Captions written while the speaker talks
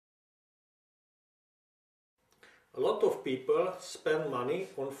A lot of people spend money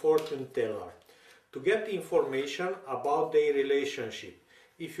on fortune teller to get information about their relationship.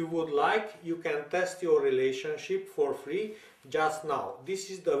 If you would like, you can test your relationship for free just now. This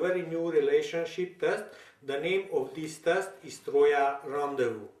is the very new relationship test. The name of this test is Troia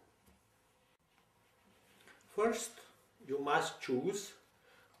Rendezvous. First, you must choose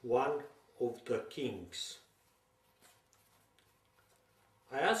one of the kings.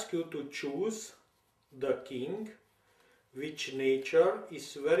 I ask you to choose the king which nature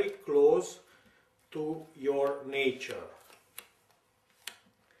is very close to your nature.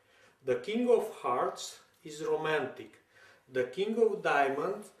 The king of hearts is romantic. The king of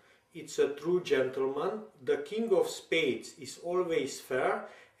diamonds, it's a true gentleman. The king of spades is always fair,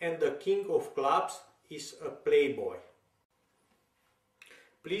 and the king of clubs is a playboy.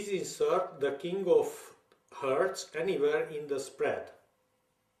 Please insert the king of hearts anywhere in the spread.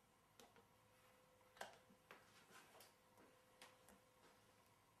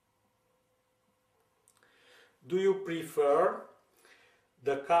 Do you prefer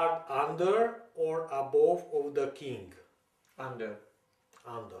the card under or above of the king? Under.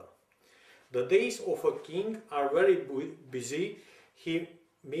 Under. The days of a king are very busy. He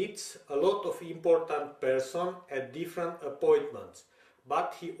meets a lot of important persons at different appointments.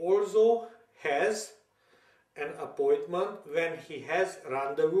 But he also has an appointment when he has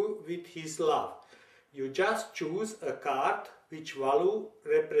rendezvous with his love. You just choose a card which value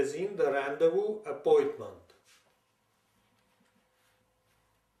represents the rendezvous appointment.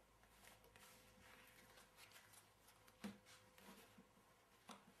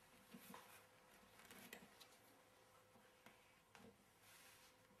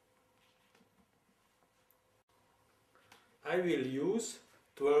 I will use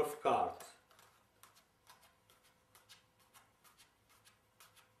 12 cards.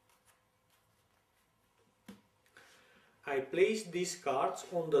 I place these cards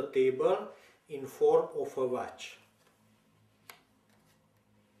on the table in form of a watch.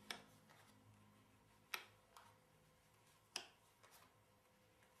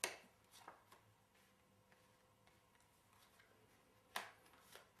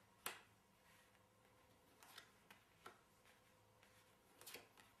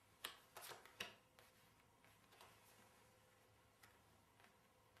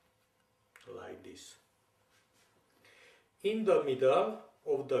 Like this. In the middle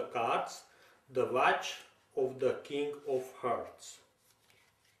of the cards, the watch of the king of hearts.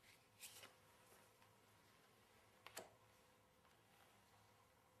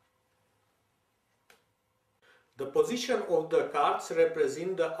 The position of the cards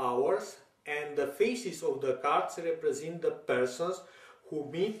represent the hours, and the faces of the cards represent the persons who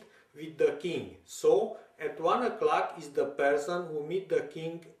meet with the king. So at 1 o'clock is the person who meet the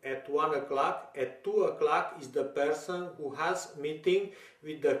king at 1 o'clock, at 2 o'clock is the person who has meeting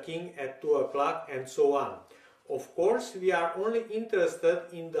with the king at 2 o'clock, and so on. Of course, we are only interested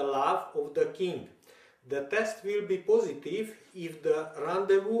in the love of the king. The test will be positive if the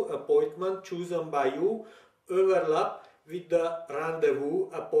rendezvous appointment chosen by you overlap with the rendezvous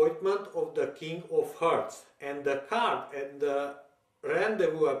appointment of the king of hearts, and the card and the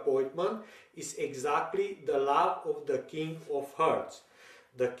rendezvous appointment is exactly the love of the king of hearts.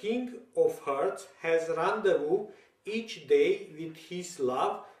 The king of hearts has rendezvous each day with his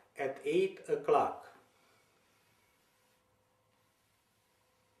love at 8 o'clock.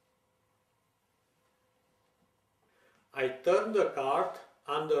 I turn the card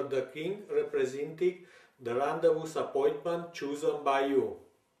under the king representing the rendezvous appointment chosen by you.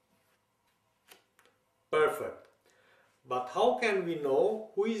 Perfect. But how can we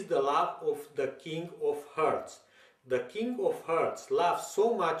know who is the love of the king of hearts? The king of hearts loves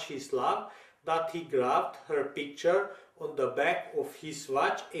so much his love that he grabbed her picture on the back of his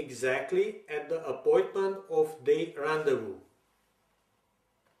watch exactly at the appointment of their rendezvous.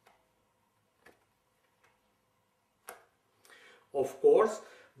 Of course,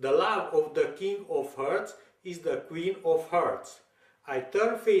 the love of the king of hearts is the queen of hearts. I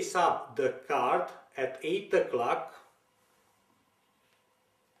turn face up the card at 8 o'clock.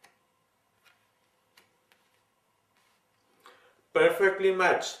 Perfectly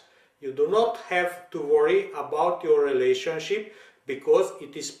matched. You do not have to worry about your relationship because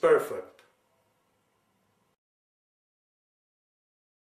it is perfect.